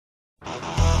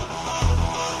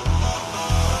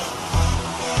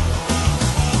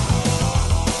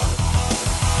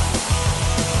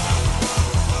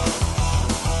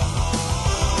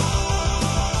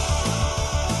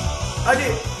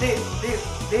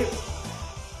Dave.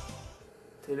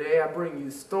 Today I bring you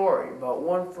a story about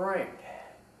one friend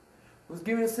who was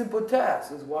given a simple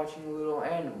task as watching a little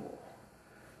animal.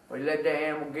 But he let that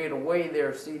animal get away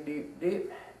there, see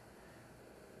deep.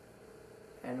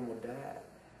 Animal died.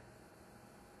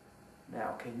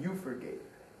 Now, can you forgive?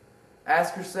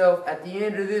 Ask yourself, at the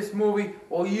end of this movie,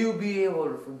 will you be able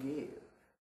to forgive?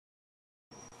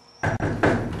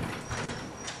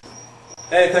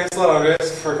 Hey, thanks a lot,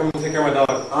 Andres, for coming to take care of my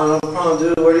dog. Oh, no problem,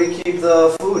 dude. Where do you keep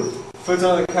the food? Food's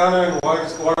on the counter, and water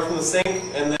from the sink,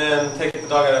 and then take the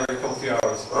dog out every few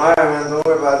hours. Alright, man. Don't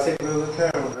worry about it. Take real good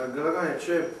care of him. Good luck on your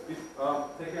trip.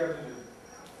 Take care of you.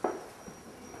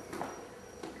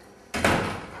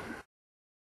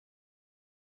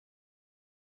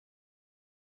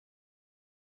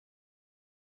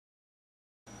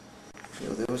 Yo,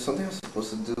 there was something I was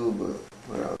supposed to do,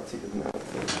 but I'll take it now.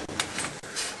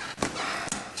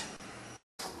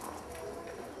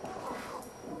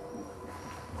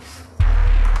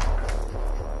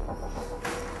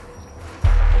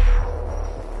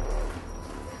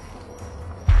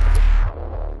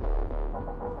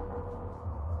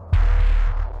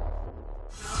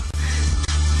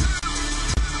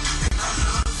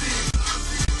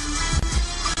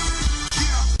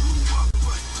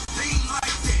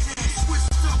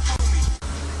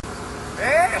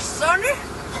 Hey, Sonny!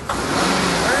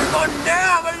 We're going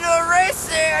down a little race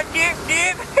there, dip.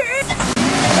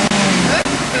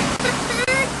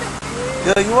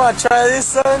 Yo, you wanna try this,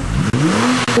 son?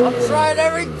 I'll try it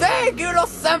every day. Give it a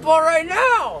sample right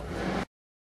now.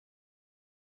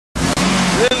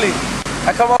 Really?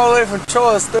 I come all the way from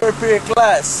Troha's third period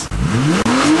class.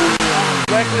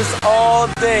 Reckless all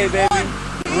day, baby.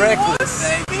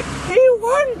 Reckless. Baby, he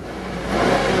won.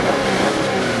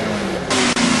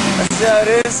 See how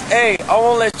it is? Hey, I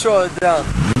won't let Troha down.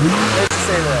 Let's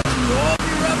say that. You will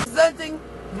be representing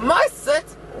my set.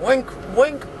 Wink,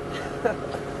 wink.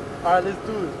 Alright, let's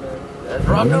do this, man. Let's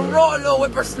rock and roll, little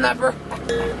whippersnapper.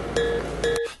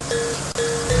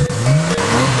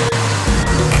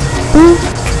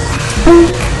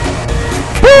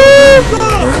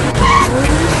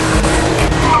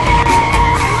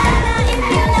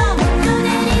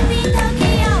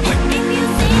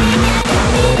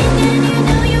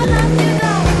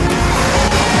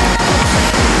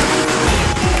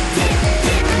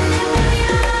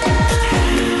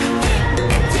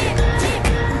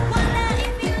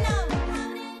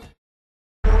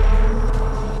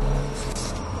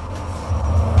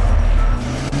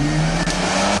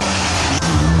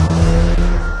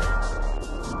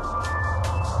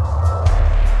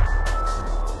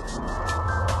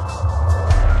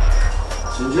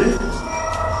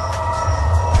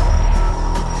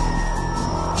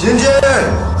 Ginger!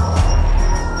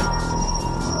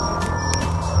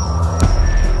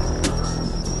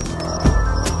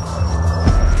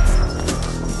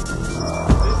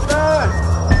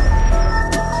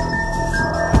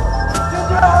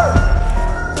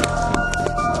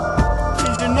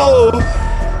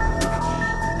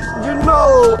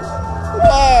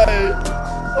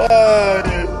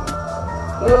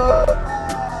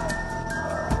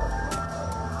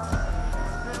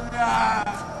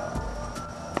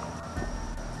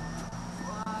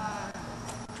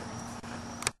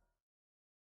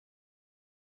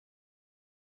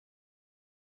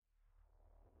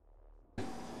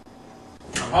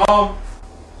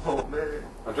 Oh man.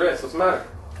 Andres, what's the matter?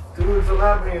 Dude, what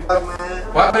happened,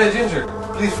 man? What happened to Ginger?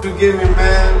 Please forgive me,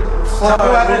 man. I'm sorry. Tell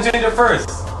me what happened to Ginger first.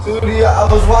 Dude, I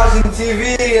was watching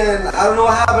TV and I don't know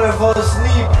what happened. I fell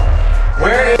asleep.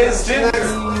 Where is Ginger?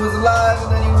 He was alive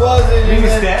and then he wasn't. He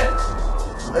was dead?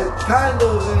 Kind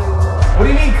of. What do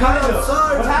you mean, kind of? I'm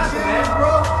sorry. What happened, man?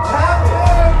 Bro? What happened?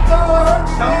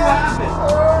 Tell me what happened.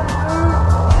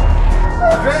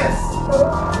 Andres!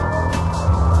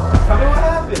 Tell me what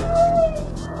happened.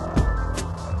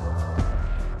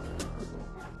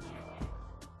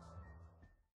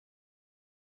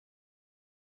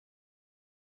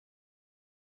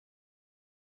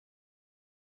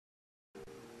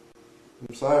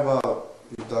 I'm sorry about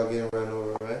your dog getting ran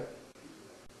over, right?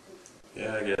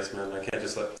 Yeah, I guess, man. I can't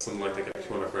just let something like that catch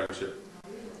you on a friendship.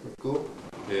 Cool.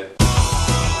 Yeah.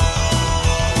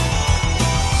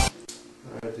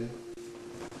 Alright, dude.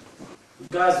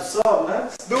 Guys, what's up, man?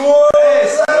 Do it! Hey,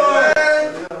 what's up, man?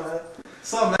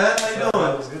 What's up, man? How you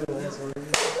doing? What's good, man?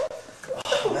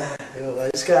 Oh, man. Yo, I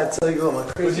just gotta tell you about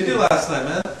my crazy. What'd you do last night,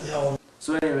 man? Yo. So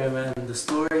anyway, man, the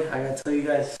story, I gotta tell you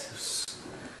guys,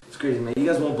 it's crazy, man. You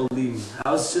guys won't believe me.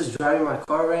 I was just driving my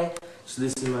car, right? Just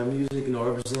listening to my music, you know,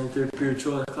 representing third period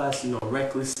Troha class, you know,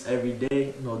 reckless every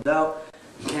day, no doubt.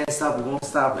 You can't stop, it won't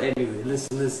stop. Anyway,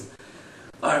 listen.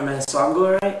 Alright, man, so I'm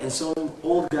going right, and some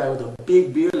old guy with a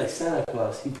big beard like Santa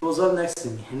Claus, he pulls up next to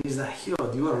me, and he's like, yo,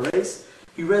 do you want to race?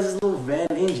 He revs his little van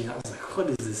engine. I was like, what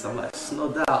is this? I'm like,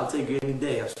 no doubt, I'll take you any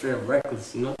day. I'm straight up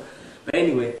reckless, you know? But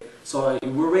anyway, so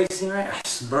we're racing, right? I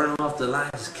just burn him off the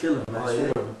line, just kill him,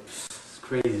 man. It's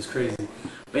crazy, it's crazy.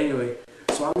 But anyway,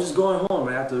 so I'm just going home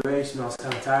right after the race, you know, I was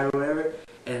kind of tired or whatever,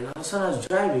 and all of a sudden I was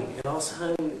driving, and all of a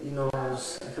sudden, you know, I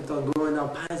kept on going down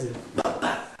Pines, and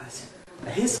I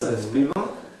hit something. Speed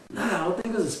bump? Nah, I don't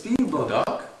think it was a speed bump.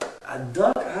 Duck? A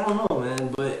duck? I don't know,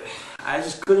 man, but I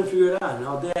just couldn't figure it out, and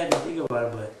all day I didn't think about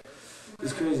it, but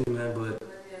it's crazy, man, but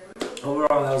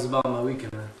overall, that was about my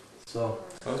weekend, man, so.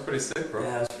 That was pretty sick, bro.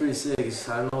 Yeah, it was pretty sick.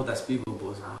 I don't know what that speed bump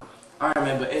was. Alright,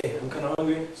 man, but hey, I'm kind of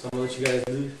hungry, so I'm going to let you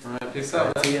guys leave. Alright, peace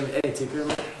out, man. Hey, take care,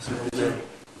 man.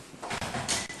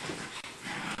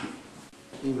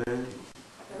 Hey, man.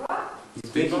 You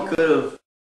think he could've...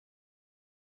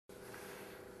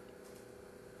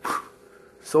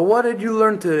 So what did you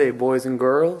learn today, boys and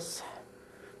girls?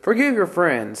 Forgive your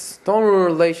friends. Don't ruin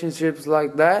relationships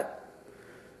like that.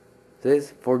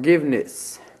 This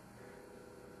forgiveness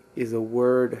is a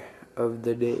word of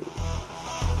the day.